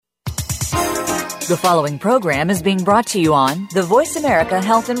The following program is being brought to you on the Voice America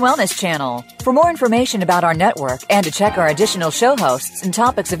Health and Wellness Channel. For more information about our network and to check our additional show hosts and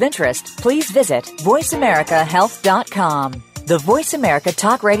topics of interest, please visit voiceamericahealth.com. The Voice America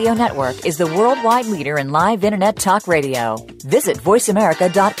Talk Radio Network is the worldwide leader in live Internet talk radio. Visit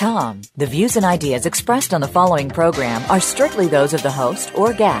voiceamerica.com. The views and ideas expressed on the following program are strictly those of the host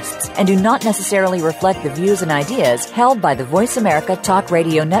or guests and do not necessarily reflect the views and ideas held by the Voice America Talk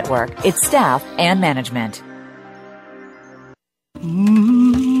Radio Network, its staff, and management.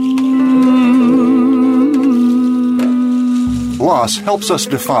 Loss helps us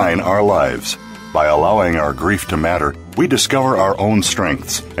define our lives. By allowing our grief to matter, we discover our own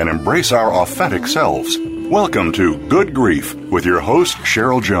strengths and embrace our authentic selves. Welcome to Good Grief with your host,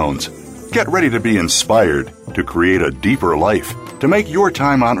 Cheryl Jones. Get ready to be inspired to create a deeper life, to make your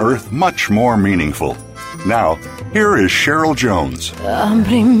time on Earth much more meaningful. Now, here is Cheryl Jones.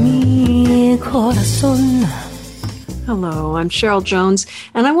 Hello, I'm Cheryl Jones,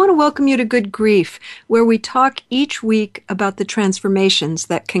 and I want to welcome you to Good Grief, where we talk each week about the transformations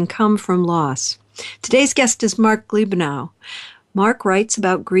that can come from loss. Today's guest is Mark Glebenow. Mark writes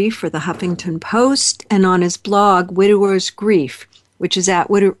about grief for the Huffington Post and on his blog, Widower's Grief, which is at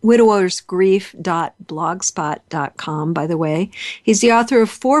widowersgrief.blogspot.com, by the way. He's the author of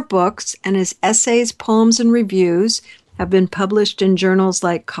 4 books, and his essays, poems, and reviews have been published in journals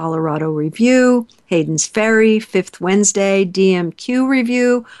like Colorado Review, Hayden's Ferry, Fifth Wednesday, DMQ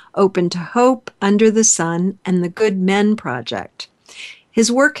Review, Open to Hope, Under the Sun, and the Good Men Project. His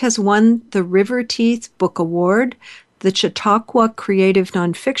work has won the River Teeth Book Award, the Chautauqua Creative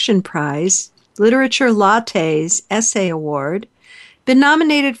Nonfiction Prize, Literature Latte's Essay Award, been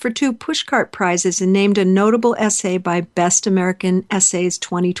nominated for 2 Pushcart Prizes, and named a notable essay by Best American Essays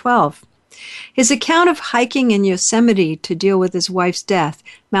 2012. His account of hiking in Yosemite to deal with his wife's death,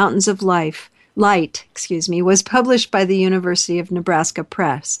 Mountains of Light, was published by the University of Nebraska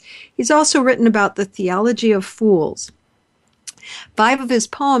Press. He's also written about the theology of fools. 5 of his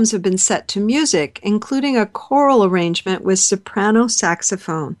poems have been set to music, including a choral arrangement with soprano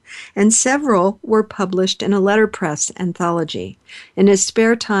saxophone, and several were published in a letterpress anthology. In his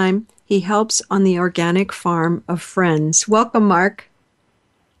spare time, he helps on the organic farm of friends. Welcome, Mark.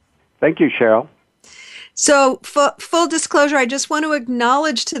 Thank you, Cheryl. So, full disclosure, I just want to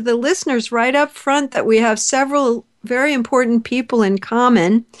acknowledge to the listeners right up front that we have several very important people in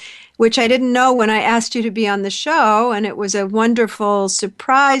common, which I didn't know when I asked you to be on the show, and it was a wonderful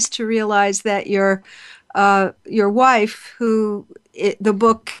surprise to realize that your wife, who is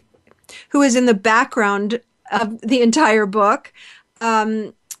in the background of the entire book,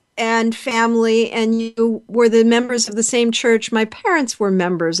 and family, and you were the members of the same church my parents were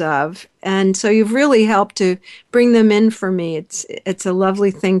members of, and so you've really helped to bring them in for me. It's a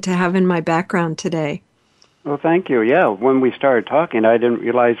lovely thing to have in my background today. Well, thank you. Yeah, when we started talking, I didn't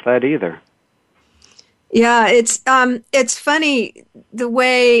realize that either. Yeah, it's funny the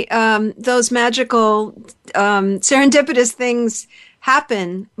way those magical serendipitous things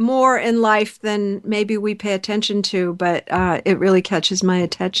happen more in life than maybe we pay attention to, but it really catches my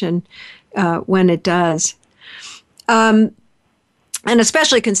attention when it does. And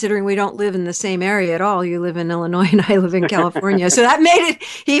especially considering we don't live in the same area at all. You live in Illinois and I live in California. So that made it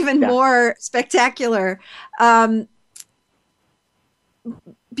even more spectacular.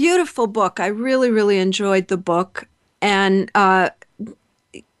 Beautiful book. I really, really enjoyed the book. And,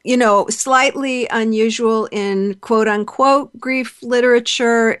 slightly unusual in quote-unquote grief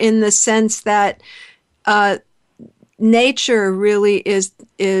literature, in the sense that nature really is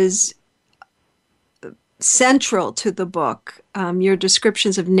central to the book. Your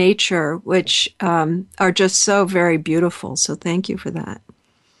descriptions of nature, which are just so very beautiful. So thank you for that.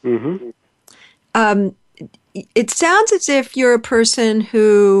 Mm-hmm. It sounds as if you're a person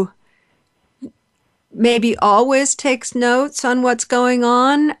who maybe always takes notes on what's going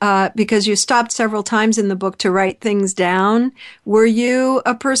on, because you stopped several times in the book to write things down. Were you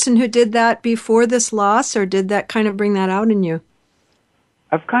a person who did that before this loss, or did that kind of bring that out in you?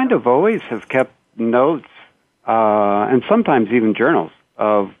 I've kind of always have kept notes, and sometimes even journals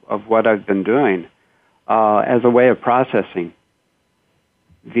of what I've been doing as a way of processing.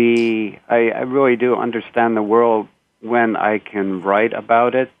 I really do understand the world when I can write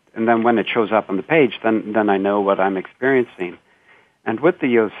about it, and then when it shows up on the page, then I know what I'm experiencing. And with the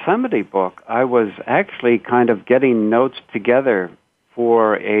Yosemite book, I was actually kind of getting notes together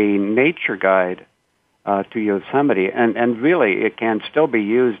for a nature guide to Yosemite, and really it can still be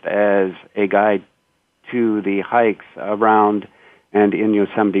used as a guide to the hikes around and in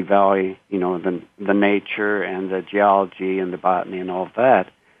Yosemite Valley, the nature and the geology and the botany and all of that.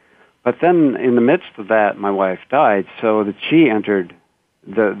 But then in the midst of that, my wife died, so that she entered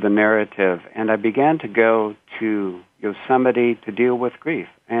the narrative, and I began to go to Yosemite to deal with grief.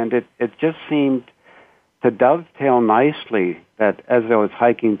 And it just seemed to dovetail nicely that as I was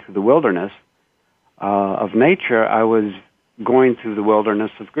hiking through the wilderness of nature, I was going through the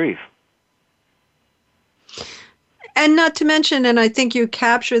wilderness of grief. And not to mention, and I think you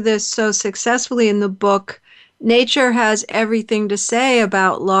capture this so successfully in the book, nature has everything to say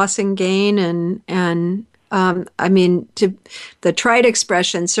about loss and gain, and I mean, the trite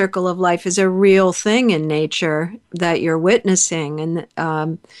expression "circle of life" is a real thing in nature that you're witnessing,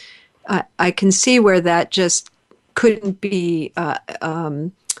 and I can see where that just couldn't be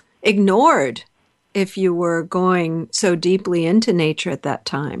ignored if you were going so deeply into nature at that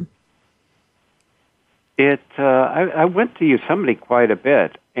time. I went to Yosemite quite a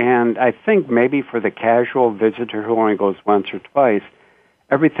bit, and I think maybe for the casual visitor who only goes once or twice,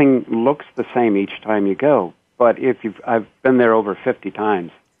 everything looks the same each time you go. But I've been there over 50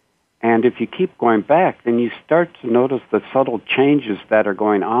 times, and if you keep going back, then you start to notice the subtle changes that are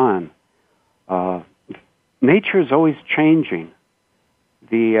going on. Nature is always changing.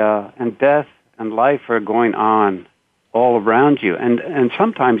 And death and life are going on all around you, and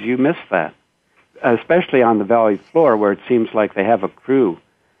sometimes you miss that, especially on the valley floor where it seems like they have a crew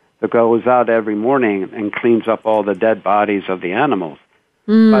that goes out every morning and cleans up all the dead bodies of the animals.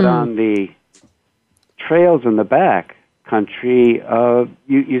 But on the trails in the back country,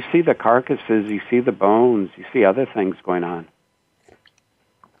 you see the carcasses, you see the bones, you see other things going on.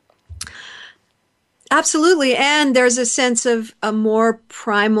 Absolutely, and there's a sense of a more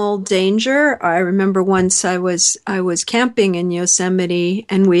primal danger. I remember once I was camping in Yosemite,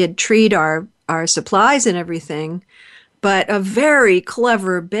 and we had treed our supplies and everything, but a very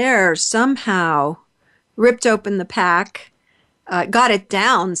clever bear somehow ripped open the pack, got it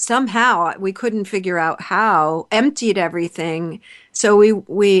down somehow. We couldn't figure out how, emptied everything. So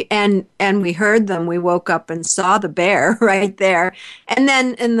we heard them. We woke up and saw the bear right there. And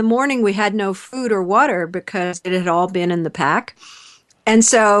then in the morning we had no food or water because it had all been in the pack. And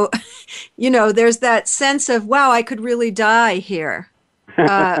so, there's that sense of, wow, I could really die here.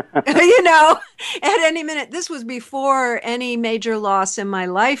 At any minute. This was before any major loss in my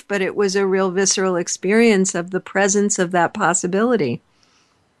life, but it was a real visceral experience of the presence of that possibility.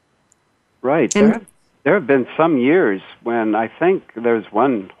 Right. And there have been some years when I think there's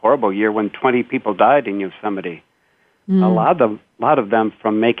one horrible year when 20 people died in Yosemite. A lot of them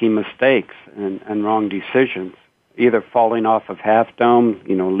from making mistakes and wrong decisions, either falling off of Half Dome,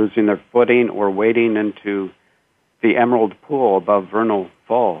 losing their footing, or wading into the Emerald Pool above Vernal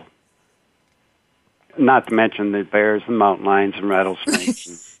Falls. Not to mention the bears and mountain lions and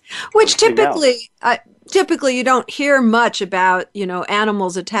rattlesnakes. Which typically you don't hear much about,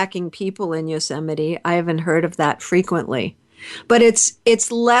 animals attacking people in Yosemite. I haven't heard of that frequently. But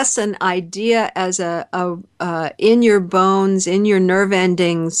it's less an idea as a in your bones, in your nerve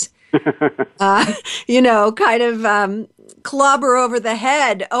endings, kind of clobber over the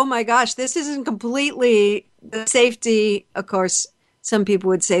head. Oh my gosh, this isn't completely the safety. Of course, some people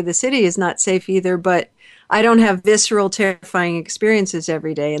would say the city is not safe either, but I don't have visceral, terrifying experiences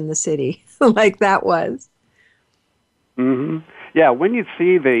every day in the city like that was. Mm-hmm. Yeah, when you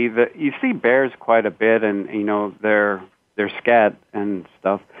see you see bears quite a bit, and they're scat and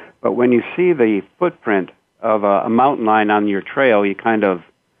stuff. But when you see the footprint of a mountain lion on your trail, you kind of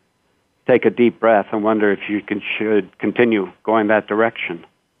take a deep breath and wonder if you should continue going that direction.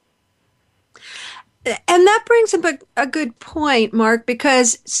 And that brings up a good point, Mark,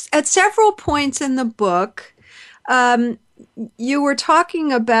 because at several points in the book, you were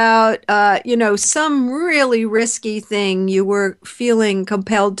talking about, some really risky thing you were feeling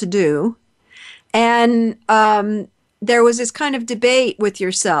compelled to do. And there was this kind of debate with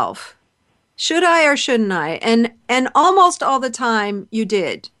yourself. Should I or shouldn't I? And almost all the time you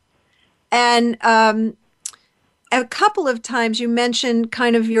did. And a couple of times you mentioned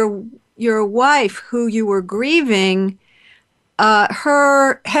kind of your wife who you were grieving,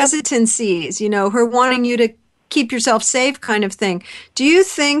 her hesitancies, her wanting you to keep yourself safe kind of thing. Do you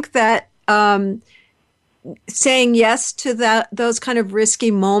think that saying yes to those kind of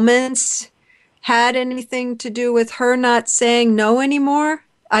risky moments had anything to do with her not saying no anymore?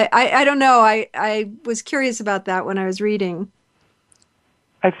 I don't know. I was curious about that when I was reading.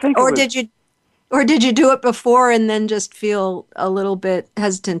 I think did you do it before and then just feel a little bit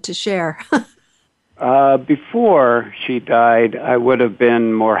hesitant to share? Before she died, I would have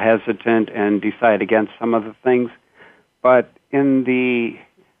been more hesitant and decide against some of the things. But in the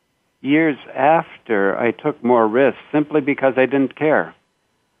years after, I took more risks simply because I didn't care.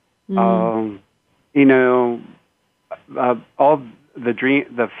 You know, all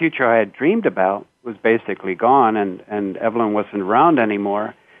the future I had dreamed about was basically gone, and Evelyn wasn't around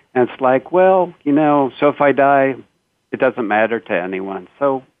anymore. And it's like, well, you know, so if I die, it doesn't matter to anyone.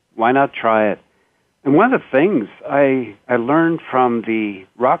 So why not try it? And one of the things I learned from the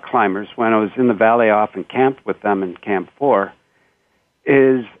rock climbers when I was in the valley, I often camped with them in Camp 4,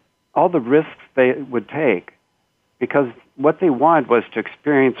 is all the risks they would take, because what they wanted was to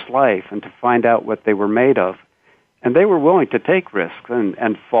experience life and to find out what they were made of. And they were willing to take risks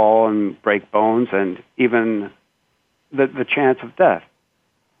and fall and break bones and even the chance of death.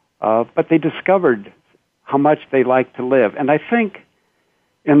 But they discovered how much they liked to live. And I think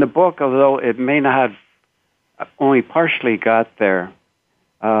in the book, although it may not have only partially got there,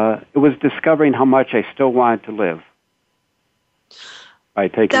 it was discovering how much I still wanted to live by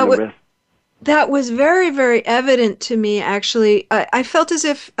taking the risk. That was very, very evident to me, actually. I felt as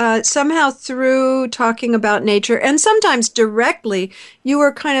if somehow through talking about nature, and sometimes directly, you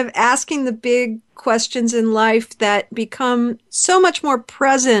were kind of asking the big questions in life that become so much more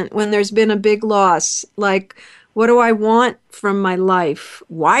present when there's been a big loss. Like, what do I want from my life?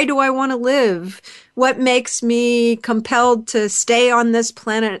 Why do I want to live? What makes me compelled to stay on this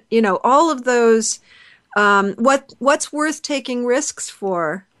planet? You know, all of those, what's worth taking risks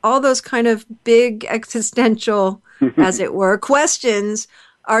for? All those kind of big existential, as it were, questions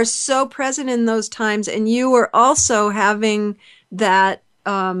are so present in those times. And you were also having that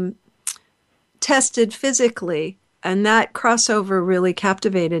tested physically. And that crossover really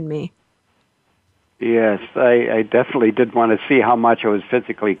captivated me. Yes, I definitely did want to see how much I was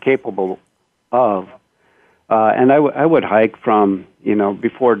physically capable of. And I would hike from, you know,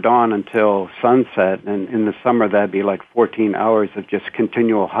 before dawn until sunset, and in the summer that'd be like 14 hours of just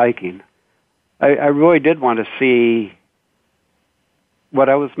continual hiking. I really did want to see what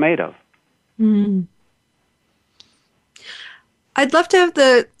I was made of. Mm. I'd love to have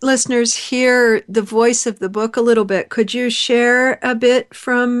the listeners hear the voice of the book a little bit. Could you share a bit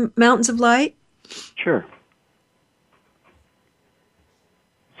from Mountains of Light? Sure.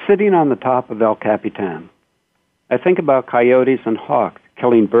 Sitting on the top of El Capitan, I think about coyotes and hawks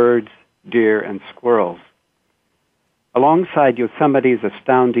killing birds, deer, and squirrels. Alongside Yosemite's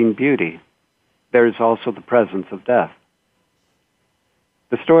astounding beauty, there is also the presence of death.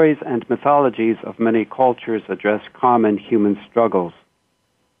 The stories and mythologies of many cultures address common human struggles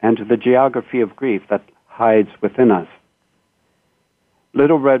and the geography of grief that hides within us.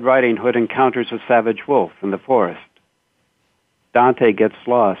 Little Red Riding Hood encounters a savage wolf in the forest. Dante gets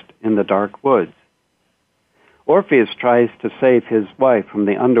lost in the dark woods. Orpheus tries to save his wife from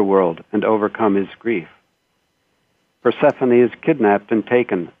the underworld and overcome his grief. Persephone is kidnapped and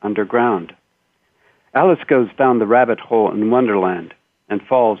taken underground. Alice goes down the rabbit hole in Wonderland and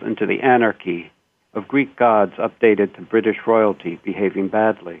falls into the anarchy of Greek gods updated to British royalty behaving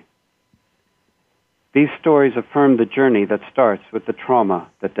badly. These stories affirm the journey that starts with the trauma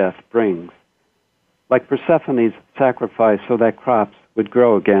that death brings, like Persephone's sacrifice so that crops would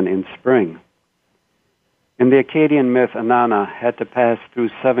grow again in spring. In the Akkadian myth, Inanna had to pass through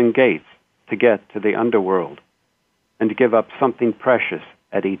 7 gates to get to the underworld and to give up something precious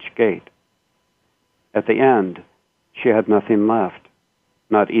at each gate. At the end, she had nothing left,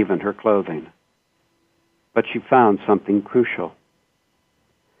 not even her clothing. But she found something crucial.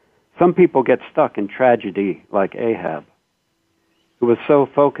 Some people get stuck in tragedy like Ahab, who was so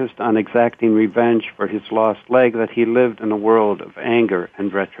focused on exacting revenge for his lost leg that he lived in a world of anger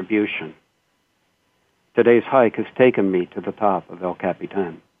and retribution. Today's hike has taken me to the top of El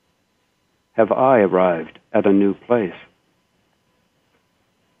Capitan. Have I arrived at a new place?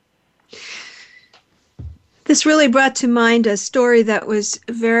 This really brought to mind a story that was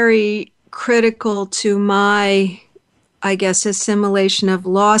very critical to my, I guess, assimilation of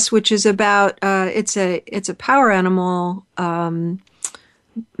loss, which is about it's a power animal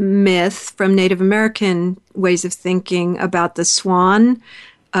myth from Native American ways of thinking about the swan,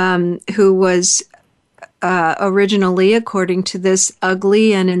 who was originally, according to this,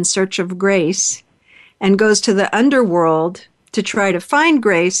 ugly and in search of grace, and goes to the underworld to try to find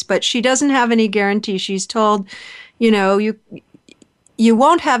grace, but she doesn't have any guarantee. She's told, you know, you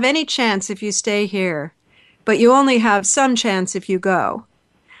won't have any chance if you stay here, but you only have some chance if you go,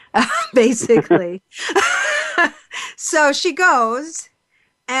 basically. So she goes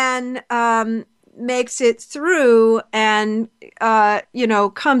and makes it through and,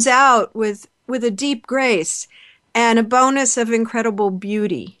 comes out with a deep grace and a bonus of incredible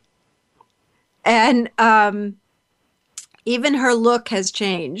beauty. And Even her look has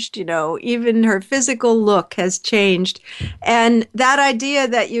changed, even her physical look has changed. And that idea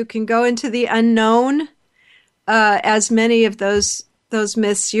that you can go into the unknown, as many of those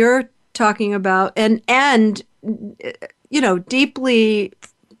myths you're talking about, and deeply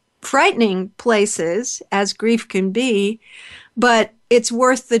frightening places, as grief can be, but it's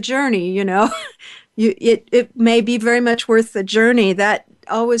worth the journey, it may be very much worth the journey. That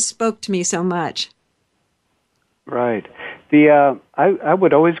always spoke to me so much. Right. I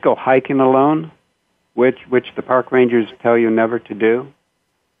would always go hiking alone, which the park rangers tell you never to do.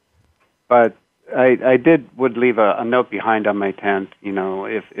 But I would leave a note behind on my tent,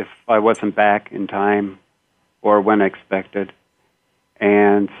 if I wasn't back in time or when expected.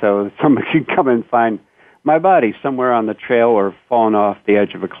 And so someone could come and find my body somewhere on the trail or fallen off the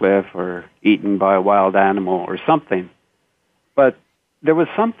edge of a cliff or eaten by a wild animal or something. But there was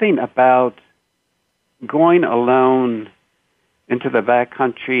something about going alone into the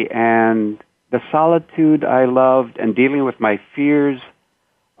backcountry and the solitude I loved and dealing with my fears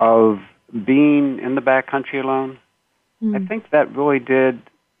of being in the backcountry alone. I think that really did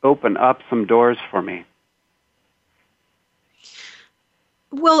open up some doors for me.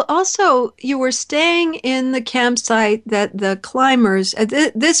 Well, also, you were staying in the campsite that the climbers,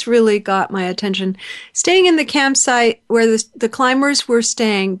 this really got my attention, staying in the campsite where the climbers were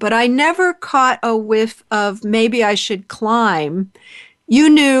staying, but I never caught a whiff of maybe I should climb. You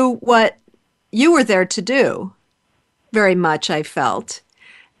knew what you were there to do, very much, I felt.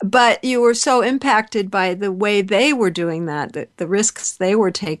 But you were so impacted by the way they were doing that, the risks they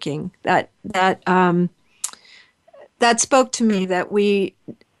were taking, that spoke to me, that we,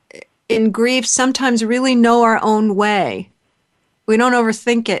 in grief, sometimes really know our own way. We don't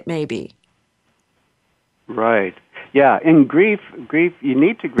overthink it, maybe. Right. Yeah, in grief, you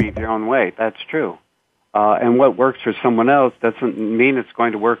need to grieve your own way. That's true. And what works for someone else doesn't mean it's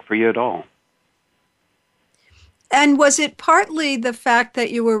going to work for you at all. And was it partly the fact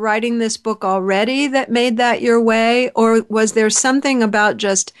that you were writing this book already that made that your way? Or was there something about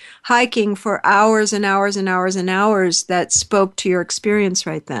just hiking for hours and hours and hours and hours that spoke to your experience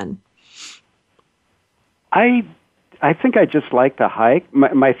right then? I think I just like to hike.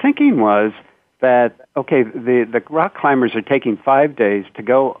 My thinking was that, okay, the rock climbers are taking 5 days to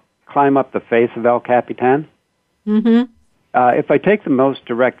go climb up the face of El Capitan. Mm-hmm. If I take the most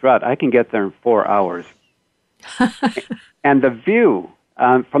direct route, I can get there in 4 hours. And the view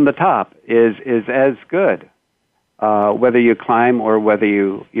from the top is as good, whether you climb or whether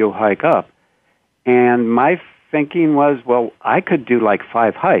you hike up. And my thinking was, well, I could do like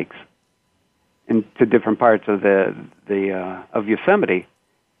 5 hikes into different parts of of Yosemite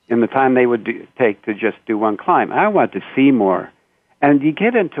in the time they would take to just do one climb. I want to see more. And you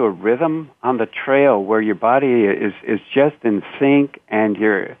get into a rhythm on the trail where your body is just in sync and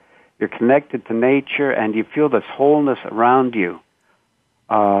you're connected to nature, and you feel this wholeness around you.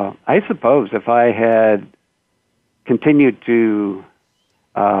 I suppose if I had continued to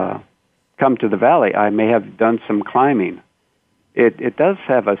come to the valley, I may have done some climbing. It does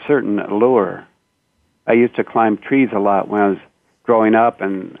have a certain allure. I used to climb trees a lot when I was growing up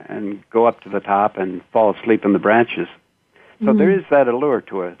and go up to the top and fall asleep in the branches. So there is that allure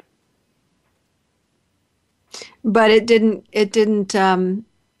to it. But it didn't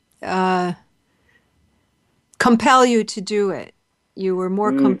compel you to do it. You were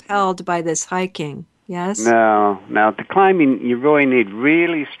more compelled by this hiking, yes? No. To climbing, you really need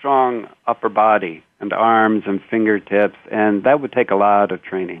really strong upper body and arms and fingertips, and that would take a lot of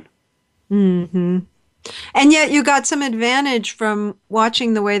training. Mm-hmm. And yet you got some advantage from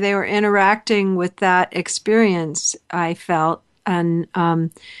watching the way they were interacting with that experience, I felt, and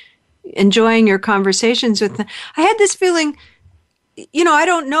enjoying your conversations with them. I had this feeling, I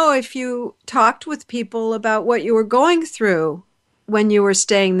don't know if you talked with people about what you were going through when you were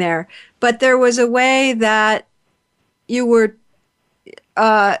staying there, but there was a way that you were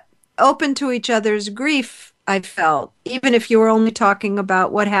open to each other's grief, I felt, even if you were only talking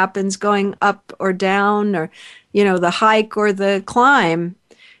about what happens going up or down or, the hike or the climb.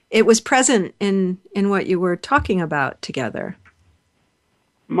 It was present in what you were talking about together.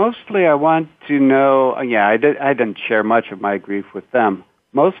 Mostly I want to know, I didn't share much of my grief with them.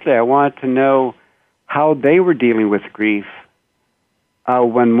 Mostly I wanted to know how they were dealing with grief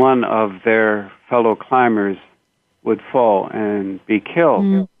when one of their fellow climbers would fall and be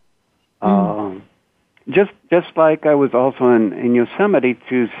killed. Just like I was also in Yosemite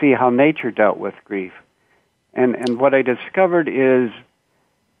to see how nature dealt with grief. And what I discovered is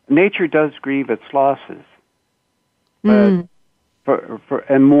nature does grieve its losses, but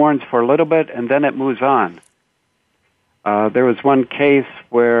and mourns for a little bit, and then it moves on. There was one case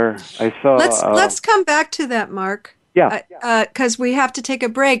where I saw. Let's come back to that, Mark. Yeah. Because we have to take a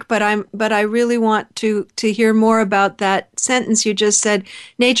break, but I really want to hear more about that sentence you just said.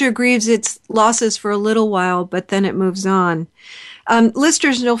 Nature grieves its losses for a little while, but then it moves on.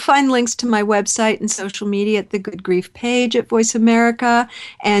 Listeners, you'll find links to my website and social media at the Good Grief page at Voice America,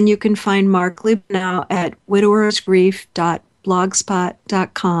 and you can find Mark Liebenow at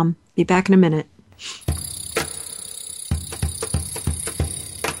widowersgrief.blogspot.com. Be back in a minute.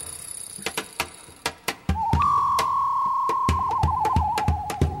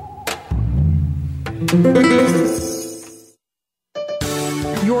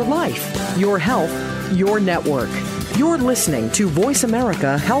 Your life, your health, your network. You're listening to Voice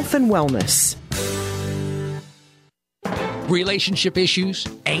America Health and Wellness. Relationship issues?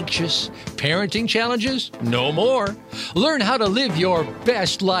 Anxious? Parenting challenges? No more. Learn how to live your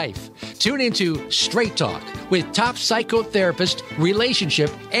best life. Tune into Straight Talk with top psychotherapist,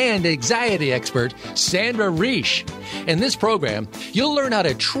 relationship, and anxiety expert Sandra Reich. In this program, you'll learn how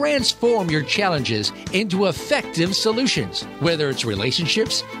to transform your challenges into effective solutions, whether it's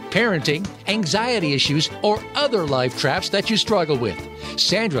relationships, parenting, anxiety issues, or other life traps that you struggle with.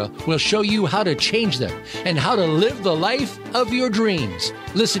 Sandra will show you how to change them and how to live the life of your dreams.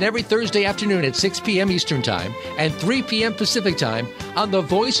 Listen every Thursday afternoon at 6 p.m. Eastern Time and 3 p.m. Pacific Time on the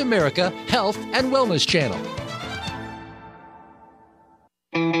Voice America Health and Wellness Channel.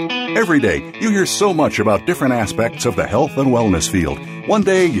 Every day, you hear so much about different aspects of the health and wellness field. One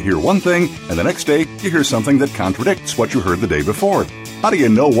day, you hear one thing, and the next day, you hear something that contradicts what you heard the day before. How do you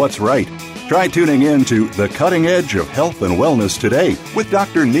know what's right? Try tuning in to The Cutting Edge of Health and Wellness today with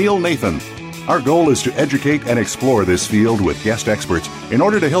Dr. Neil Nathan. Our goal is to educate and explore this field with guest experts in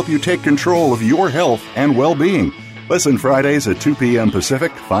order to help you take control of your health and well-being. Listen Fridays at 2 p.m.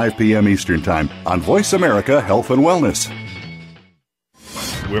 Pacific, 5 p.m. Eastern Time on Voice America Health and Wellness.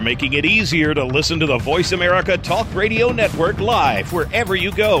 We're making it easier to listen to the Voice America Talk Radio Network live wherever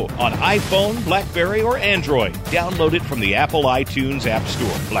you go on iPhone, BlackBerry, or Android. Download it from the Apple iTunes App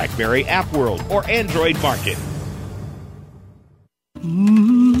Store, BlackBerry App World, or Android Market.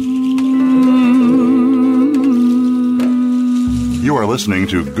 You are listening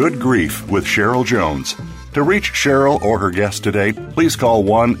to Good Grief with Cheryl Jones. To reach Cheryl or her guest today, please call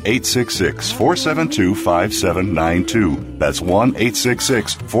 1-866-472-5792. That's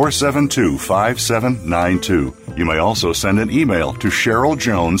 1-866-472-5792. You may also send an email to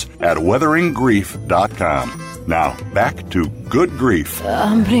CherylJones@weatheringgrief.com. Now, back to Good Grief.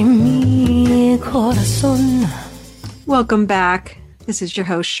 Welcome back. This is your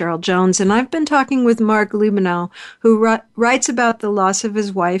host, Cheryl Jones, and I've been talking with Mark Liebenow, who writes about the loss of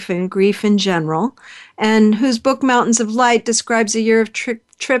his wife and grief in general, and whose book, Mountains of Light, describes a year of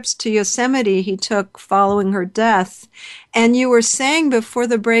trips to Yosemite he took following her death. And you were saying before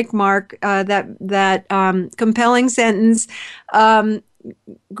the break, Mark, that compelling sentence,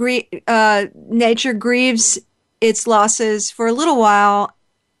 nature grieves its losses for a little while,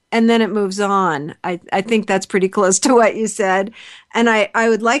 and then it moves on. I think that's pretty close to what you said. And I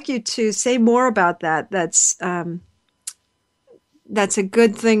would like you to say more about that. That's a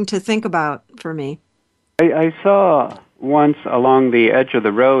good thing to think about for me. I saw once along the edge of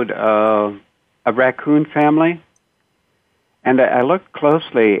the road a raccoon family. And I looked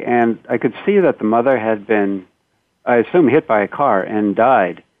closely, and I could see that the mother had been, I assume, hit by a car and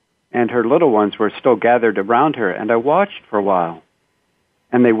died. And her little ones were still gathered around her. And I watched for a while.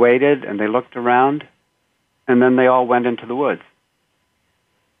 And they waited, and they looked around, and then they all went into the woods.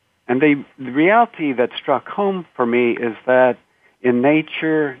 And the reality that struck home for me is that in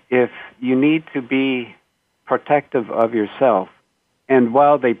nature, if you need to be protective of yourself, and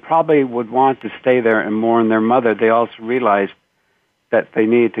while they probably would want to stay there and mourn their mother, they also realized that they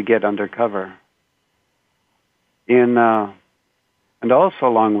needed to get under cover. And also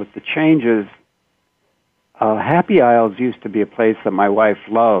along with the changes, Happy Isles used to be a place that my wife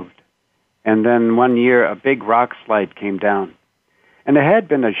loved. And then one year, a big rock slide came down. And it had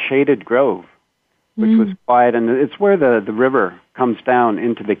been a shaded grove, which was quiet. And it's where the river comes down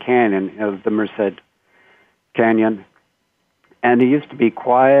into the canyon of the Merced Canyon. And it used to be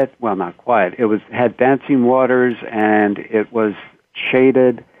quiet. Well, not quiet. It had dancing waters, and it was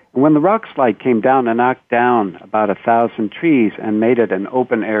shaded. And when the rock slide came down and knocked down about 1,000 trees and made it an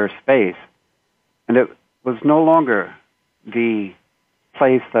open-air space, and it was no longer the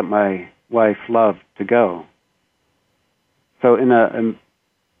place that my wife loved to go. So in a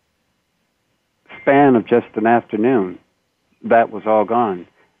span of just an afternoon, that was all gone.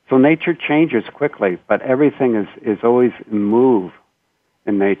 So nature changes quickly, but everything is always in move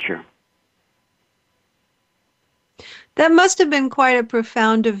in nature. That must have been quite a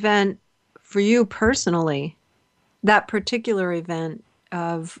profound event for you personally, that particular event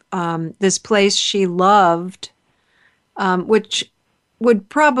of this place she loved, which would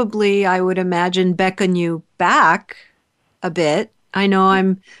probably, I would imagine, beckon you back a bit. I know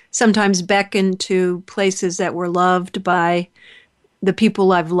I'm sometimes beckoned to places that were loved by the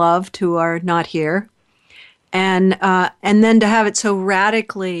people I've loved who are not here. And then to have it so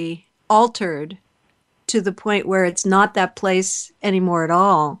radically altered to the point where it's not that place anymore at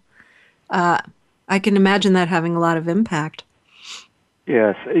all, I can imagine that having a lot of impact.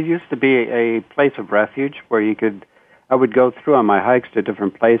 Yes, it used to be a place of refuge where I would go through on my hikes to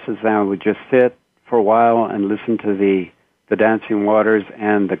different places, and I would just sit for a while and listen to the dancing waters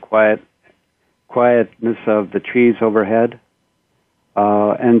and the quietness of the trees overhead.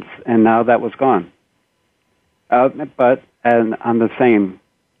 And now that was gone. But on the same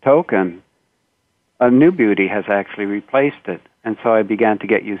token, a new beauty has actually replaced it, and so I began to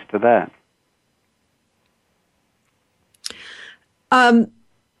get used to that. I'm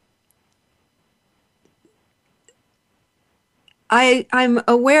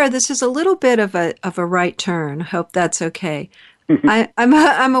aware this is a little bit of a right turn. Hope that's okay.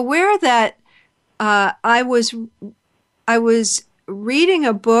 I'm aware that I was reading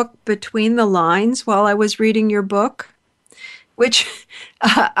a book between the lines while I was reading your book, which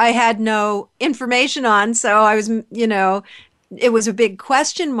I had no information on. So I was, it was a big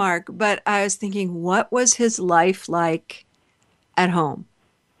question mark. But I was thinking, what was his life like at home?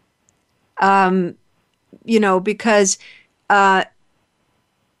 Because I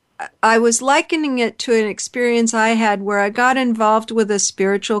was likening it to an experience I had where I got involved with a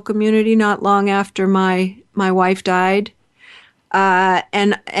spiritual community not long after my wife died.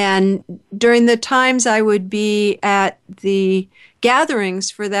 And during the times I would be at the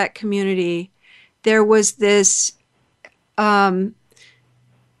gatherings for that community, there was this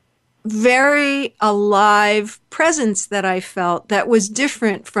very alive presence that I felt that was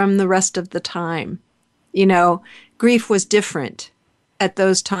different from the rest of the time. Grief was different at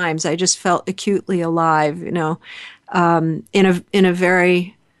those times. I just felt acutely alive, in a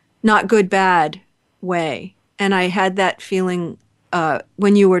very not good, bad way. And I had that feeling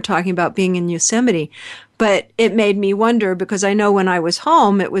when you were talking about being in Yosemite. But it made me wonder, because I know when I was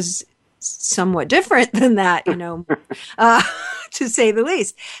home, it was somewhat different than that, to say the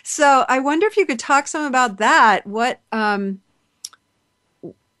least. So I wonder if you could talk some about that. What,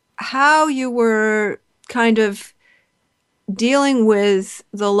 how you were kind of dealing with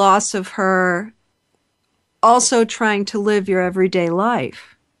the loss of her, also trying to live your everyday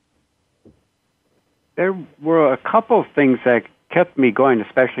life. There were a couple of things that kept me going,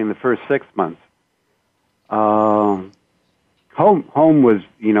 especially in the first 6 months. Home was,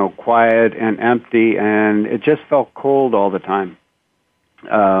 quiet and empty, and it just felt cold all the time.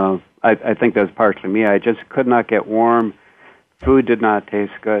 I think that was partially me. I just could not get warm. Food did not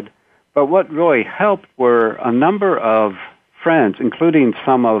taste good. But what really helped were a number of friends, including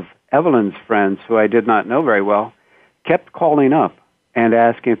some of Evelyn's friends who I did not know very well, kept calling up and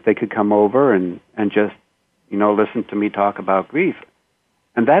asking if they could come over and just, listen to me talk about grief.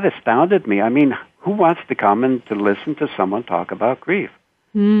 And that astounded me. I mean, who wants to come and to listen to someone talk about grief?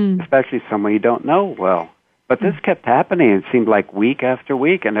 Especially someone you don't know well. But this kept happening. It seemed like week after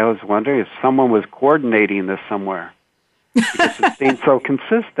week, and I was wondering if someone was coordinating this somewhere, because it seemed so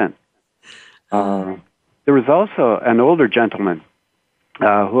consistent. There was also an older gentleman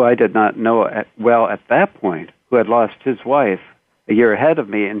who I did not know well at that point, who had lost his wife a year ahead of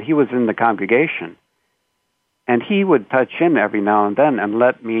me, and he was in the congregation. And he would touch in every now and then and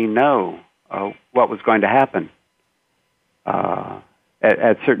let me know what was going to happen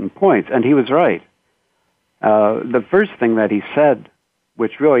at certain points. And he was right. The first thing that he said,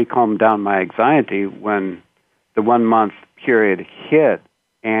 which really calmed down my anxiety when the 1 month period hit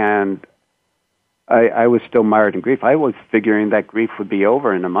and I was still mired in grief. I was figuring that grief would be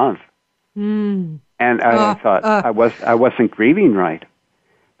over in a month. And I thought I wasn't grieving right.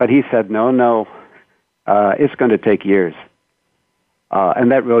 But he said, no, it's going to take years.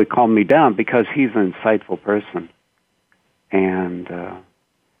 And that really calmed me down because he's an insightful person. And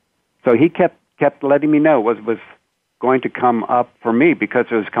so he kept letting me know what was going to come up for me because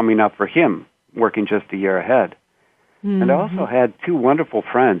it was coming up for him, working just a year ahead. And I also had two wonderful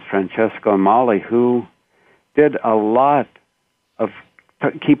friends, Francesco and Molly, who did a lot of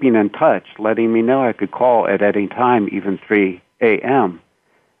keeping in touch, letting me know I could call at any time, even 3 a.m.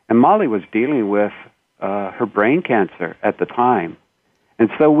 And Molly was dealing with her brain cancer at the time.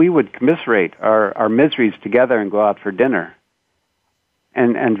 And so we would commiserate our miseries together and go out for dinner.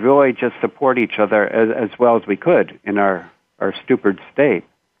 and really just support each other as well as we could in our stupid state.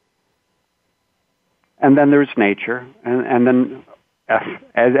 And then there's nature, and then,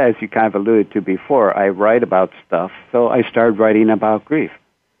 as you kind of alluded to before, I write about stuff, so I started writing about grief.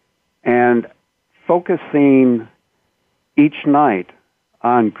 And focusing each night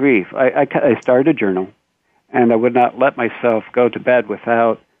on grief, I started a journal, and I would not let myself go to bed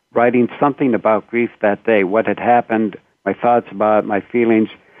without writing something about grief that day, what had happened, my thoughts about it, my feelings,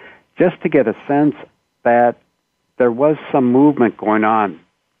 just to get a sense that there was some movement going on.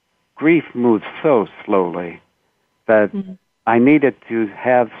 Grief moves so slowly that I needed to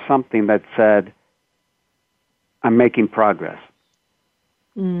have something that said, I'm making progress.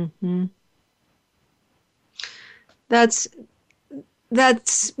 Mm-hmm. That's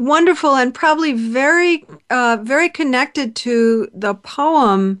wonderful, and probably very, very connected to the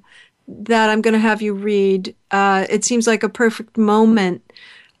poem that I'm going to have you read. It seems like a perfect moment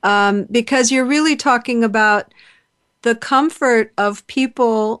because you're really talking about the comfort of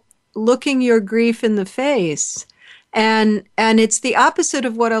people looking your grief in the face. And it's the opposite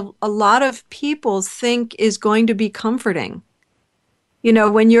of what a lot of people think is going to be comforting. You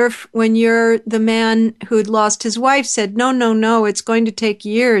know, when you're the man who'd lost his wife said, no, it's going to take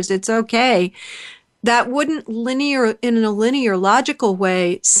years, it's okay. That wouldn't in a linear, logical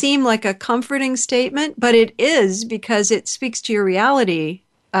way seem like a comforting statement, but it is because it speaks to your reality.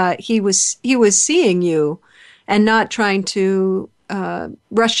 He was seeing you and not trying to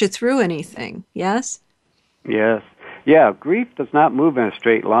rush you through anything. Yes? Yes. Yeah, grief does not move in a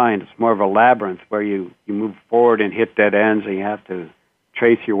straight line. It's more of a labyrinth where you move forward and hit dead ends, and you have to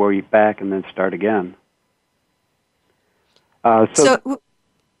trace your way back and then start again.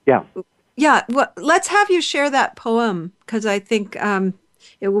 Yeah. Yeah, well, let's have you share that poem, because I think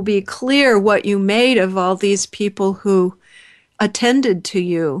it will be clear what you made of all these people who attended to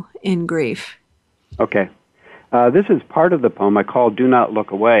you in grief. Okay. This is part of the poem I call Do Not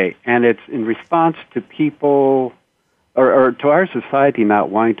Look Away, and it's in response to people, or to our society not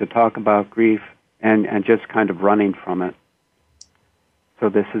wanting to talk about grief and just kind of running from it. So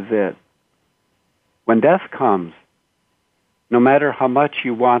this is it. When death comes, no matter how much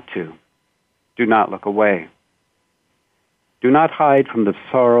you want to, do not look away. Do not hide from the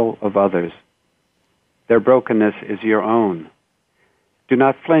sorrow of others. Their brokenness is your own. Do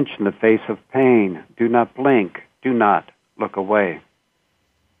not flinch in the face of pain. Do not blink. Do not look away.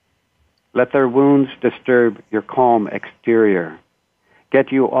 Let their wounds disturb your calm exterior.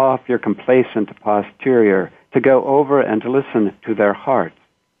 Get you off your complacent posterior to go over and to listen to their hearts.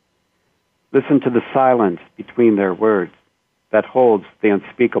 Listen to the silence between their words that holds the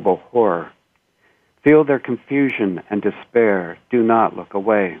unspeakable horror. Feel their confusion and despair. Do not look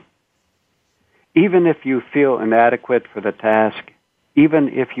away. Even if you feel inadequate for the task, even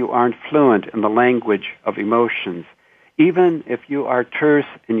if you aren't fluent in the language of emotions, even if you are terse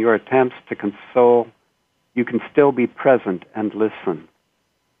in your attempts to console, you can still be present and listen.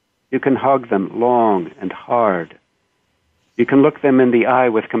 You can hug them long and hard. You can look them in the eye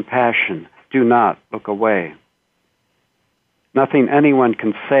with compassion. Do not look away. Nothing anyone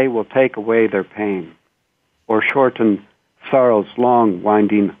can say will take away their pain or shorten sorrow's long,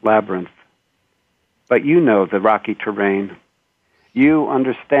 winding labyrinth. But you know the rocky terrain. You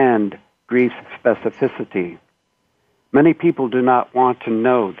understand grief's specificity. Many people do not want to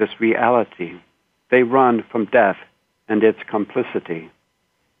know this reality. They run from death and its complicity.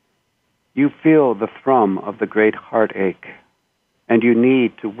 You feel the thrum of the great heartache, and you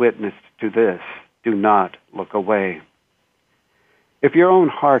need to witness to this. Do not look away. If your own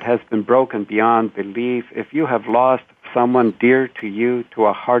heart has been broken beyond belief, if you have lost someone dear to you to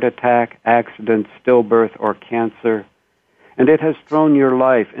a heart attack, accident, stillbirth, or cancer, and it has thrown your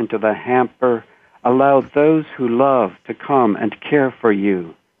life into the hamper, allow those who love to come and care for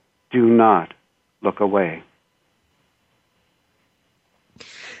you. Do not look away.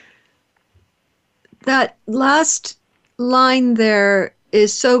 That last line there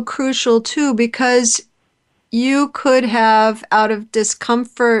is so crucial, too, because you could have, out of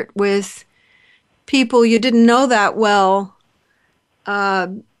discomfort with people you didn't know that well,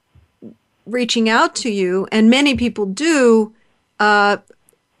 reaching out to you, and many people do,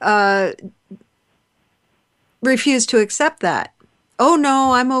 refuse to accept that. Oh,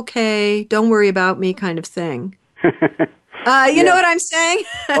 no, I'm okay. Don't worry about me kind of thing. You know what I'm saying?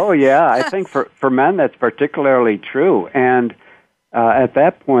 Oh, yeah. I think for men that's particularly true. And at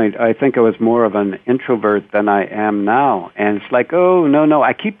that point, I think I was more of an introvert than I am now. And it's like, oh, no.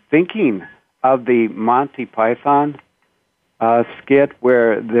 I keep thinking of the Monty Python skit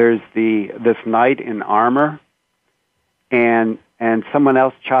where there's this knight in armor, and someone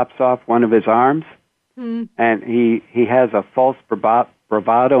else chops off one of his arms, and he has a false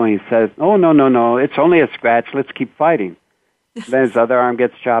bravado, and he says, "Oh, no, it's only a scratch. Let's keep fighting." Then his other arm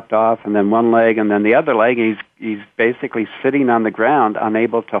gets chopped off, and then one leg, and then the other leg. He's basically sitting on the ground,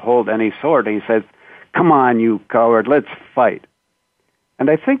 unable to hold any sword. And he says, "Come on, you coward, let's fight." And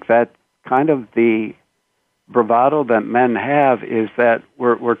I think that kind of the bravado that men have is that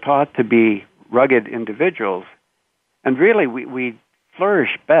we're taught to be rugged individuals, and really we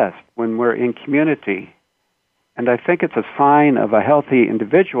flourish best when we're in community. And I think it's a sign of a healthy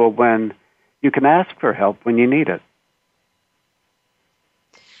individual when you can ask for help when you need it.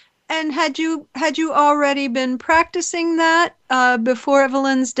 And had you already been practicing that before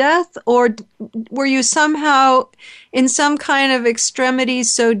Evelyn's death, or were you somehow in some kind of extremity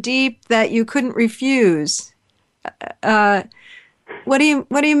so deep that you couldn't refuse? What do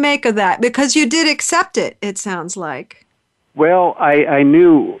you make of that? Because you did accept it. It sounds like. Well, I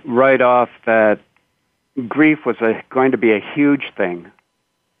knew right off that grief was going to be a huge thing,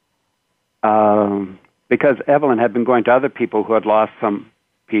 because Evelyn had been going to other people who had lost some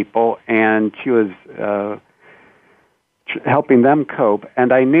people, and she was helping them cope.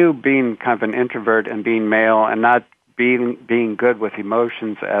 And I knew, being kind of an introvert and being male and not being good with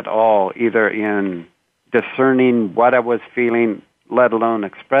emotions at all, either in discerning what I was feeling, let alone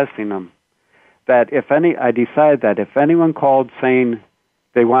expressing them, that I decided that if anyone called saying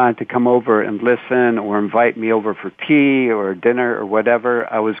they wanted to come over and listen or invite me over for tea or dinner or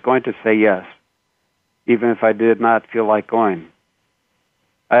whatever, I was going to say yes, even if I did not feel like going.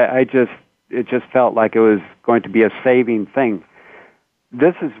 It just felt like it was going to be a saving thing.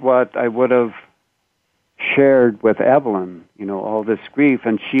 This is what I would have shared with Evelyn, all this grief,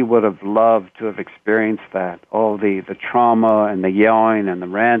 and she would have loved to have experienced that, all the trauma and the yelling and the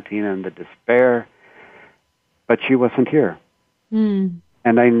ranting and the despair, but she wasn't here. And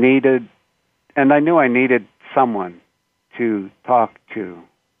I knew I needed someone to talk to.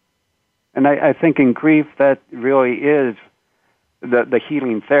 And I think in grief that really is the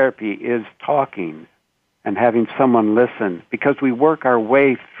healing therapy, is talking and having someone listen, because we work our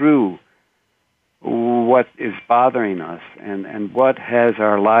way through what is bothering us and what has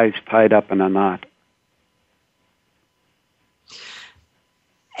our lives tied up in a knot.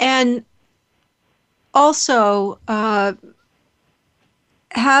 And also,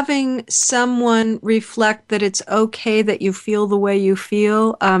 having someone reflect that it's okay that you feel the way you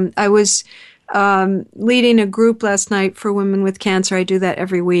feel. I was leading a group last night for women with cancer. I do that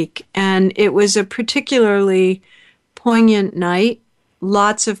every week. And it was a particularly poignant night.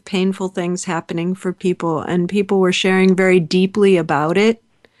 Lots of painful things happening for people, and people were sharing very deeply about it.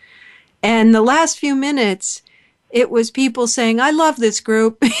 And the last few minutes, it was people saying, "I love this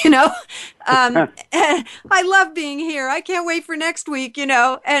group, I love being here. I can't wait for next week,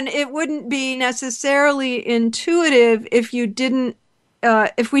 And it wouldn't be necessarily intuitive if we didn't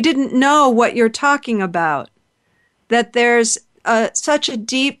know what you're talking about. That there's such a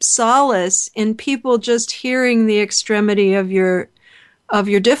deep solace in people just hearing the extremity of your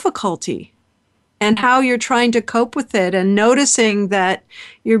difficulty and how you're trying to cope with it, and noticing that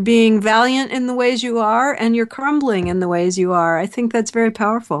you're being valiant in the ways you are and you're crumbling in the ways you are. I think that's very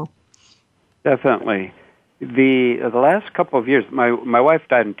powerful. Definitely. The last couple of years, my wife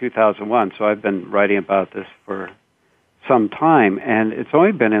died in 2001, so I've been writing about this for some time, and it's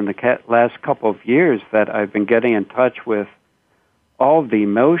only been in the last couple of years that I've been getting in touch with all the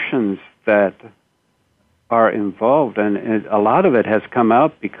emotions that are involved, and a lot of it has come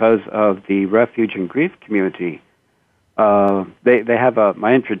out because of the Refuge and Grief community. They have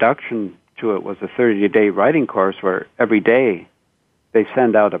my introduction to it was a 30-day writing course where every day they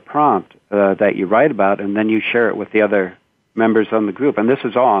send out a prompt that you write about, and then you share it with the other members on the group, and this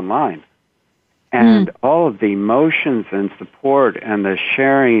is all online. And all of the emotions and support and the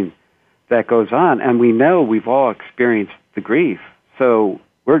sharing that goes on, and we know we've all experienced the grief, so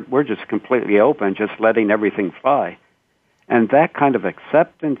we're just completely open, just letting everything fly. And that kind of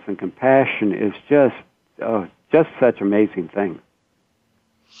acceptance and compassion is just such an amazing thing.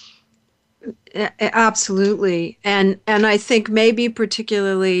 Absolutely. And I think maybe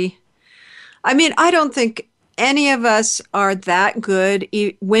particularly, I don't think any of us are that good,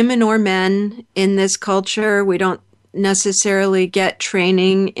 women or men, in this culture. We don't necessarily get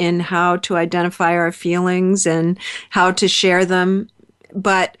training in how to identify our feelings and how to share them.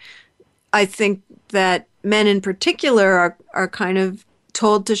 But I think that men in particular are kind of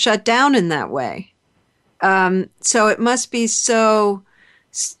told to shut down in that way. So it must be so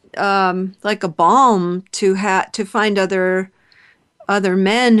like a balm to find other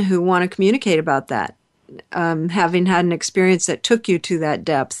men who want to communicate about that. having had an experience that took you to that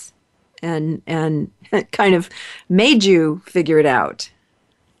depth and kind of made you figure it out.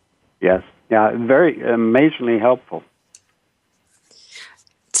 Yes. Yeah, very amazingly helpful.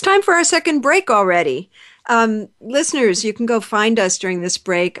 It's time for our second break already. Listeners, you can go find us during this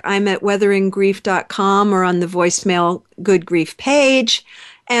break. I'm at weatheringgrief.com or on the voicemail Good Grief page.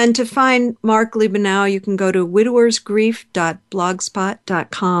 And to find Mark Liebenow, you can go to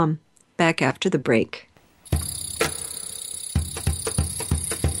widowersgrief.blogspot.com. Back after the break.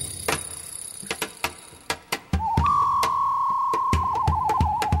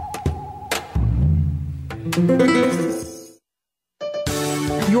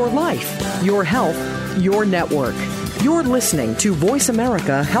 Your life, your health, your network. You're listening to Voice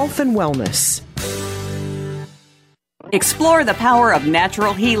America Health and Wellness. Explore the power of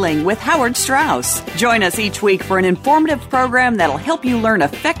natural healing with Howard Strauss. Join us each week for an informative program that'll help you learn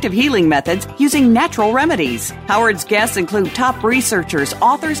effective healing methods using natural remedies. Howard's guests include top researchers,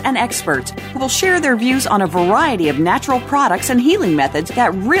 authors, and experts who will share their views on a variety of natural products and healing methods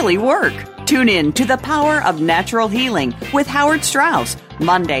that really work. Tune in to The Power of Natural Healing with Howard Strauss,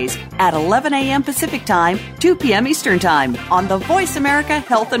 Mondays at 11 a.m. Pacific Time, 2 p.m. Eastern Time on the Voice America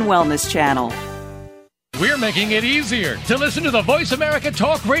Health and Wellness Channel. We're making it easier to listen to the Voice America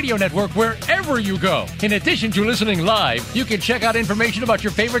Talk Radio Network wherever you go. In addition to listening live, you can check out information about your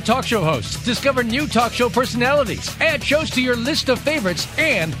favorite talk show hosts, discover new talk show personalities, add shows to your list of favorites,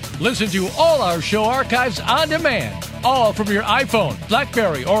 and listen to all our show archives on demand. All from your iPhone,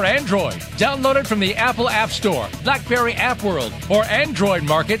 BlackBerry, or Android. Download it from the Apple App Store, BlackBerry App World, or Android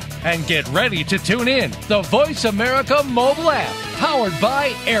Market, and get ready to tune in. The Voice America mobile app, powered by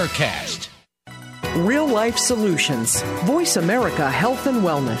Aircast. Real life solutions. Voice America Health and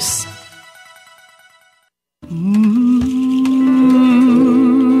Wellness.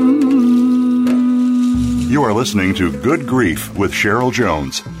 You are listening to Good Grief with Cheryl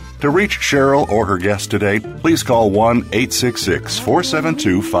Jones. To reach Cheryl or her guest today, please call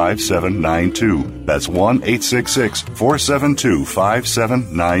 1-866-472-5792. That's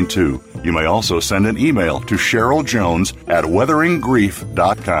 1-866-472-5792. You may also send an email to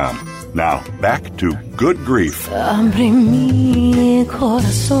CherylJones@weatheringgrief.com. Now, back to Good Grief.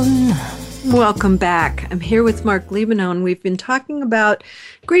 Welcome back. I'm here with Mark Liebenow, and we've been talking about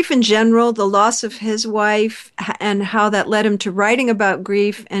grief in general, the loss of his wife, and how that led him to writing about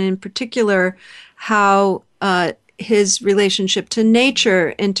grief, and in particular, how his relationship to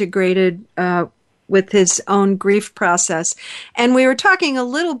nature integrated with his own grief process. And we were talking a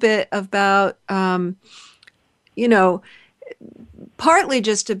little bit about, partly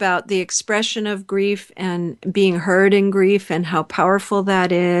just about the expression of grief and being heard in grief and how powerful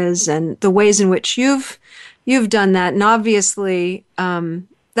that is and the ways in which you've done that. And obviously,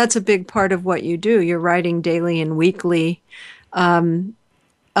 that's a big part of what you do. You're writing daily and weekly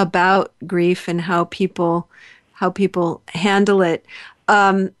about grief and how people handle it.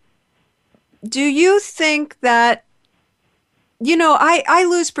 Do you think that, I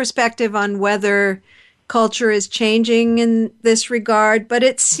lose perspective on whether culture is changing in this regard, but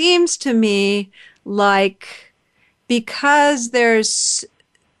it seems to me like because there's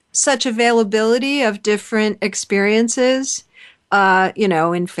such availability of different experiences,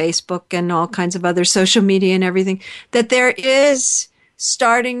 in Facebook and all kinds of other social media and everything, that there is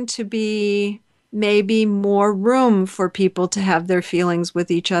starting to be maybe more room for people to have their feelings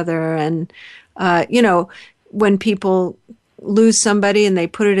with each other. And, when people lose somebody and they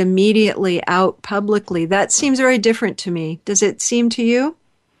put it immediately out publicly, that seems very different to me. Does it seem to you?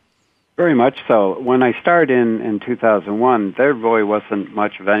 Very much so. When I started in 2001, there really wasn't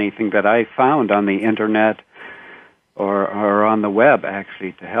much of anything that I found on the internet or on the web,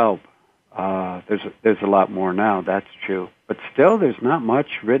 actually, to help. There's a lot more now, that's true. But still, there's not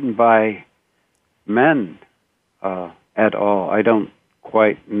much written by men at all. I don't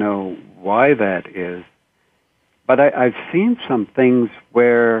quite know why that is. But I've seen some things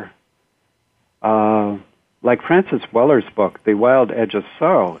where, like Francis Weller's book, The Wild Edge of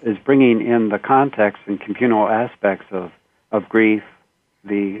Sorrow, is bringing in the context and communal aspects of grief,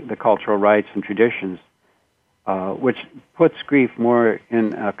 the cultural rites and traditions, which puts grief more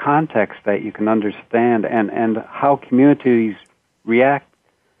in a context that you can understand and how communities react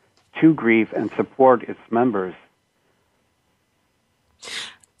to grief and support its members.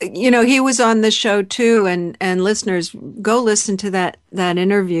 He was on the show too, and listeners, go listen to that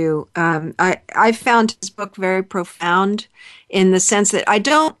interview. I found his book very profound in the sense that I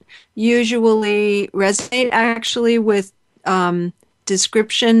don't usually resonate actually with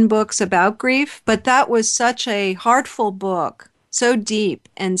description books about grief, but that was such a heartful book, so deep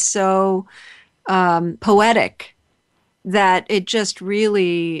and so poetic that it just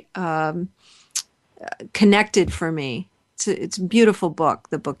really connected for me. It's a beautiful book,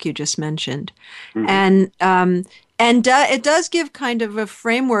 the book you just mentioned. Mm-hmm. And it does give kind of a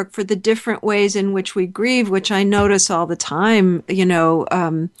framework for the different ways in which we grieve, which I notice all the time,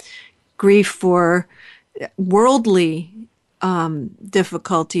 grief for worldly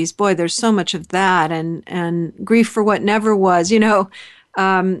difficulties. Boy, there's so much of that, and grief for what never was.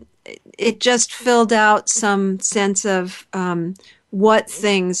 It just filled out some sense of what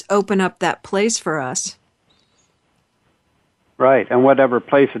things open up that place for us. Right, and whatever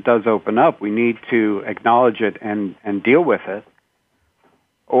place it does open up, we need to acknowledge it and deal with it,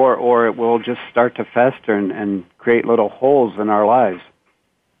 or it will just start to fester and create little holes in our lives.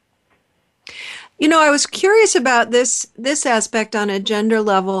 I was curious about this aspect on a gender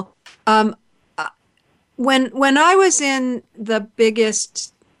level. When I was in the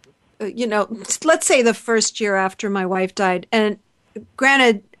biggest, let's say the first year after my wife died, and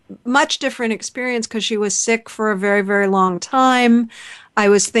granted, much different experience because she was sick for a very, very long time. I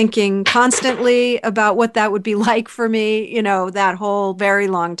was thinking constantly about what that would be like for me, that whole very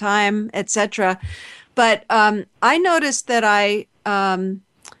long time, etc. But I noticed that I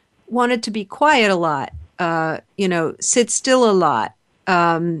wanted to be quiet a lot, sit still a lot,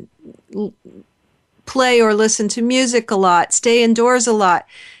 play or listen to music a lot, stay indoors a lot.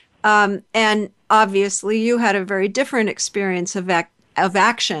 And obviously you had a very different experience of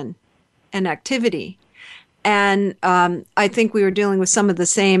action and activity. And I think we were dealing with some of the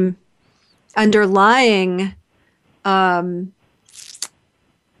same underlying, for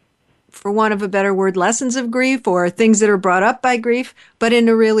want of a better word, lessons of grief or things that are brought up by grief, but in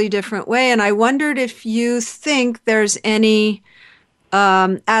a really different way. And I wondered if you think there's any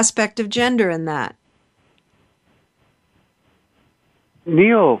aspect of gender in that.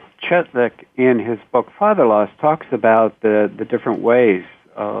 Neil Chetlik, in his book Father Loss, talks about the different ways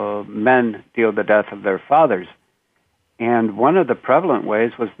men deal with the death of their fathers. And one of the prevalent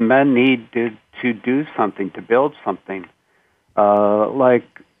ways was men needed to do something, to build something, like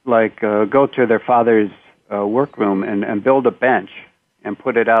go to their father's workroom and build a bench and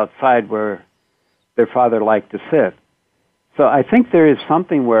put it outside where their father liked to sit. So I think there is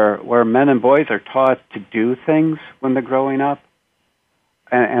something where men and boys are taught to do things when they're growing up.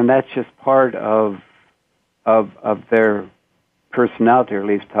 And that's just part of their personality, or at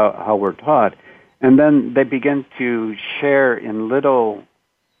least how we're taught. And then they begin to share in little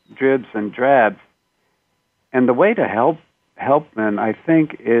dribs and drabs. And the way to help men, I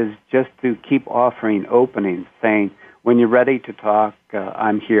think, is just to keep offering openings, saying, when you're ready to talk,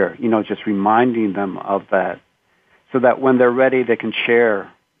 I'm here. Just reminding them of that, so that when they're ready, they can share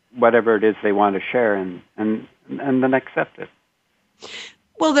whatever it is they want to share and then accept it.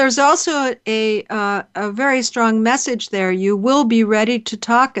 Well, there's also a very strong message there. You will be ready to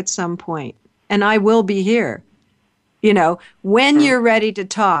talk at some point, and I will be here. When you're ready to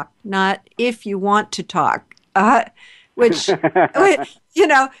talk, not if you want to talk, which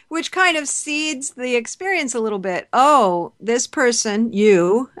kind of seeds the experience a little bit. Oh, this person,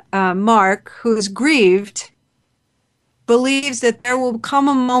 you, Mark, who's grieved, believes that there will come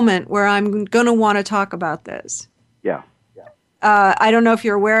a moment where I'm going to want to talk about this. Yeah. I don't know if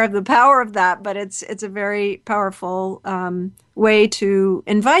you're aware of the power of that, but it's a very powerful way to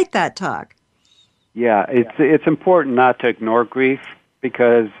invite that talk. Yeah, it's important not to ignore grief,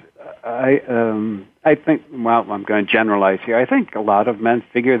 because I think, well, I'm going to generalize here. I think a lot of men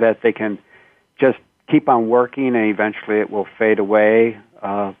figure that they can just keep on working and eventually it will fade away.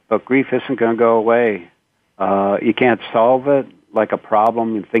 But grief isn't going to go away. You can't solve it like a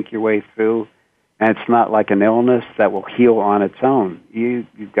problem and think your way through. And it's not like an illness that will heal on its own.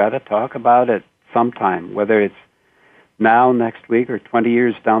 You've got to talk about it sometime, whether it's now, next week, or 20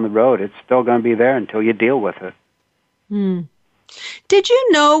 years down the road. It's still going to be there until you deal with it. Hmm. Did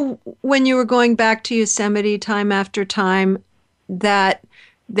you know when you were going back to Yosemite time after time that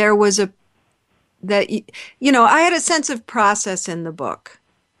there was I had a sense of process in the book,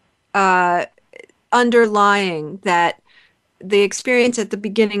 underlying that the experience at the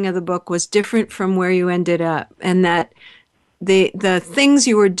beginning of the book was different from where you ended up, and that the things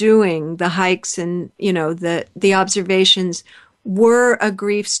you were doing, the hikes and, the observations, were a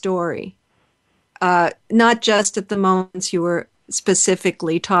grief story, not just at the moments you were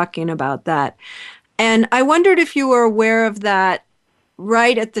specifically talking about that. And I wondered if you were aware of that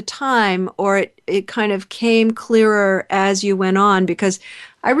right at the time, or it kind of came clearer as you went on, because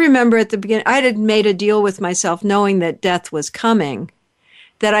I remember at the beginning, I had made a deal with myself knowing that death was coming,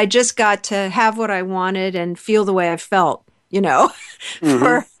 that I just got to have what I wanted and feel the way I felt,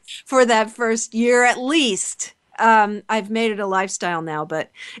 for that first year at least. I've made it a lifestyle now, but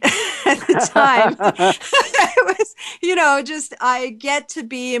at the time, it was, just I get to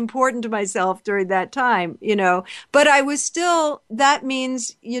be important to myself during that time, but I was still, that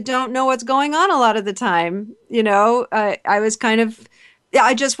means you don't know what's going on a lot of the time, I was kind of,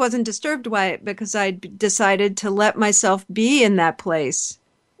 I just wasn't disturbed by it because I decided to let myself be in that place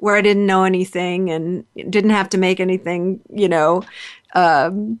where I didn't know anything and didn't have to make anything,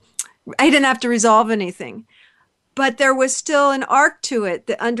 I didn't have to resolve anything. But there was still an arc to it.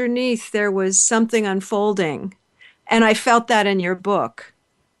 That underneath, there was something unfolding. And I felt that in your book.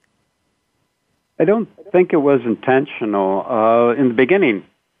 I don't think it was intentional. In the beginning,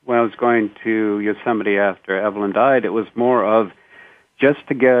 when I was going to Yosemite after Evelyn died, it was more of just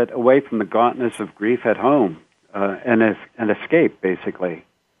to get away from the gauntness of grief at home and escape, basically.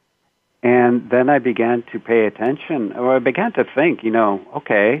 And then I began to pay attention, or I began to think,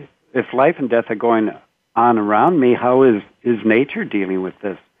 okay, if life and death are going on around me, how is nature dealing with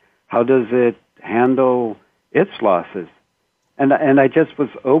this? How does it handle its losses? And I just was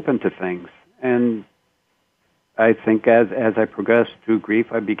open to things. And I think as I progressed through grief,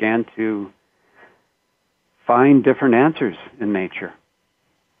 I began to find different answers in nature.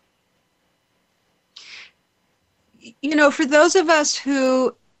 For those of us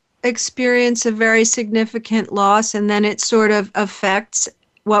who experience a very significant loss and then it sort of affects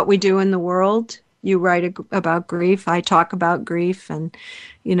what we do in the world, you write about grief, I talk about grief and,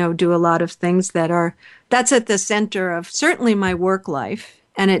 do a lot of things that's at the center of certainly my work life.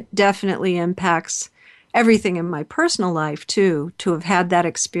 And it definitely impacts everything in my personal life too, to have had that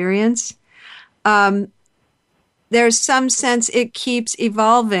experience. There's some sense it keeps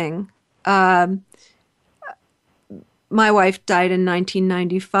evolving. My wife died in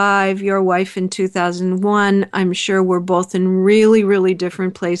 1995, your wife in 2001. I'm sure we're both in really, really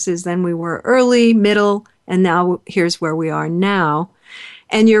different places than we were early, middle, and now here's where we are now.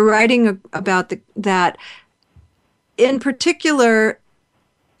 And you're writing about that. In particular,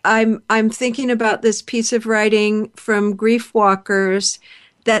 I'm thinking about this piece of writing from Grief Walkers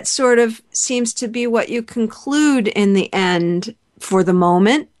that sort of seems to be what you conclude in the end for the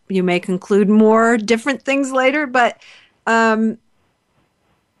moment. You may conclude more different things later, but kind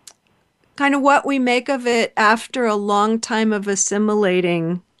of what we make of it after a long time of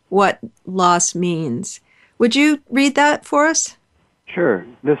assimilating what loss means. Would you read that for us? Sure.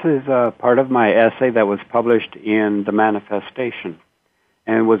 This is part of my essay that was published in The Manifestation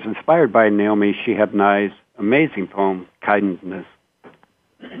and was inspired by Naomi Shihab Nye's amazing poem, Kindness.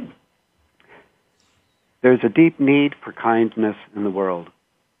 There's a deep need for kindness in the world,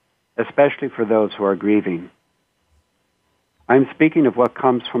 especially for those who are grieving. I'm speaking of what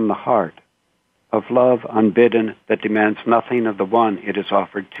comes from the heart, of love unbidden that demands nothing of the one it is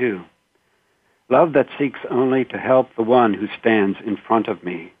offered to. Love that seeks only to help the one who stands in front of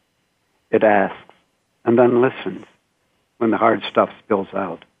me. It asks and then listens when the hard stuff spills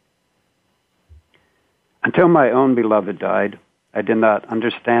out. Until my own beloved died, I did not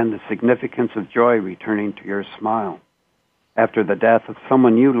understand the significance of joy returning to your smile after the death of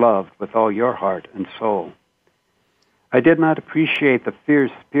someone you loved with all your heart and soul. I did not appreciate the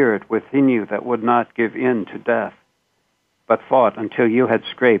fierce spirit within you that would not give in to death, but fought until you had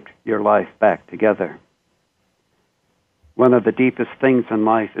scraped your life back together. One of the deepest things in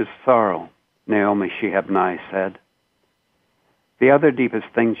life is sorrow, Naomi Shihab Nye said. The other deepest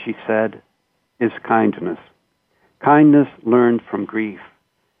thing, she said, is kindness. Kindness learned from grief,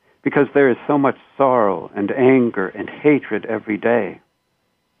 because there is so much sorrow and anger and hatred every day.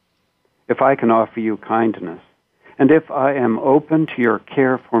 If I can offer you kindness, and if I am open to your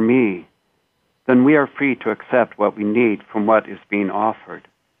care for me, then we are free to accept what we need from what is being offered.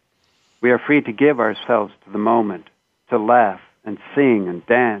 We are free to give ourselves to the moment, to laugh and sing and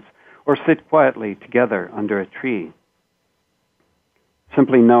dance, or sit quietly together under a tree.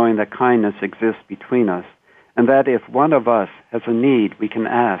 Simply knowing that kindness exists between us, and that if one of us has a need we can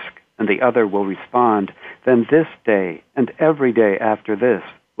ask and the other will respond, then this day and every day after this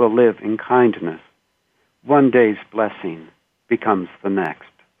will live in kindness. One day's blessing becomes the next.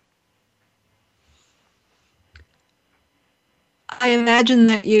 I imagine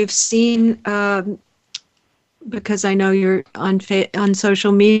that you've seen, because I know you're on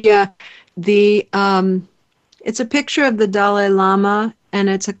social media, it's a picture of the Dalai Lama, and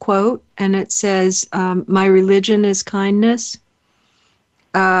it's a quote, and it says, "My religion is kindness."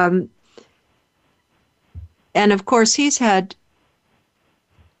 And of course, he's had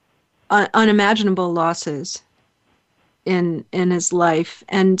unimaginable losses in his life,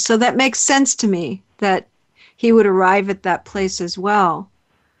 and so that makes sense to me that he would arrive at that place as well.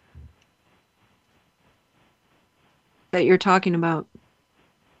 that you're talking about?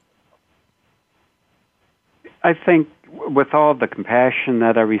 I think with all the compassion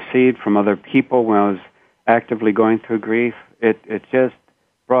that I received from other people when I was actively going through grief, it just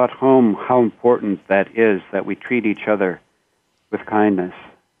brought home how important that is, that we treat each other with kindness.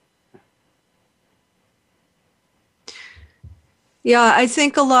 Yeah, I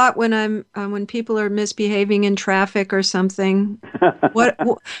think a lot when when people are misbehaving in traffic or something. what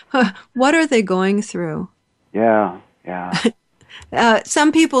are they going through? Yeah.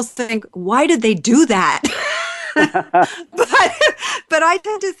 Some people think, why did they do that? but I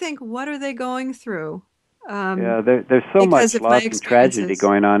tend to think, what are they going through? There's so much loss and tragedy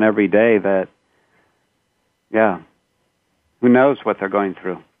going on every day that, who knows what they're going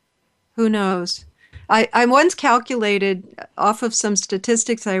through? Who knows? I once calculated off of some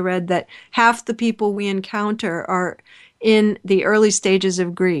statistics I read that half the people we encounter are in the early stages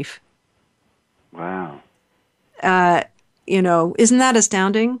of grief. Wow. Isn't that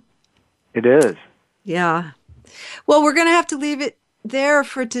astounding? It is. Yeah. Well, we're going to have to leave it there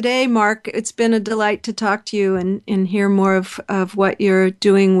for today, Mark. It's been a delight to talk to you and hear more of what you're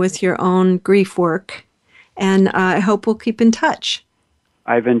doing with your own grief work. And I hope we'll keep in touch.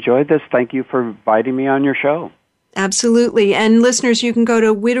 I've enjoyed this. Thank you for inviting me on your show. Absolutely. And listeners, you can go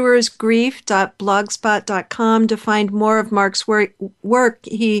to widowersgrief.blogspot.com to find more of Mark's work.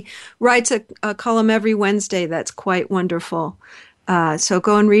 He writes a column every Wednesday that's quite wonderful. So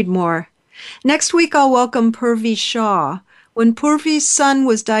go and read more. Next week, I'll welcome Purvi Shaw. When Purvi's son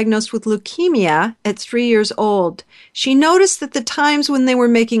was diagnosed with leukemia at 3 years old, she noticed that the times when they were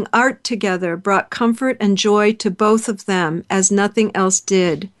making art together brought comfort and joy to both of them, as nothing else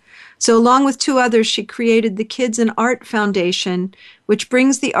did. So along with 2 others, she created the Kids in Art Foundation, which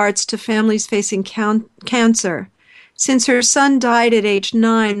brings the arts to families facing cancer. Since her son died at age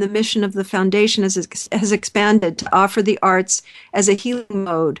 9, the mission of the foundation has expanded to offer the arts as a healing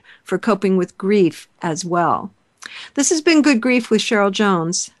mode for coping with grief as well. This has been Good Grief with Cheryl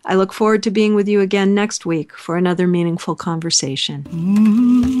Jones. I look forward to being with you again next week for another meaningful conversation.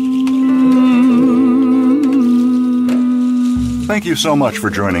 Thank you so much for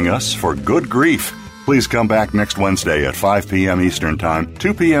joining us for Good Grief. Please come back next Wednesday at 5 p.m. Eastern Time,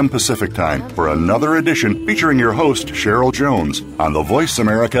 2 p.m. Pacific Time for another edition featuring your host, Cheryl Jones, on the Voice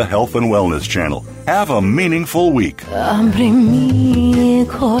America Health and Wellness Channel. Have a meaningful week. Abre mi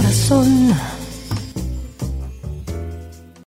corazón.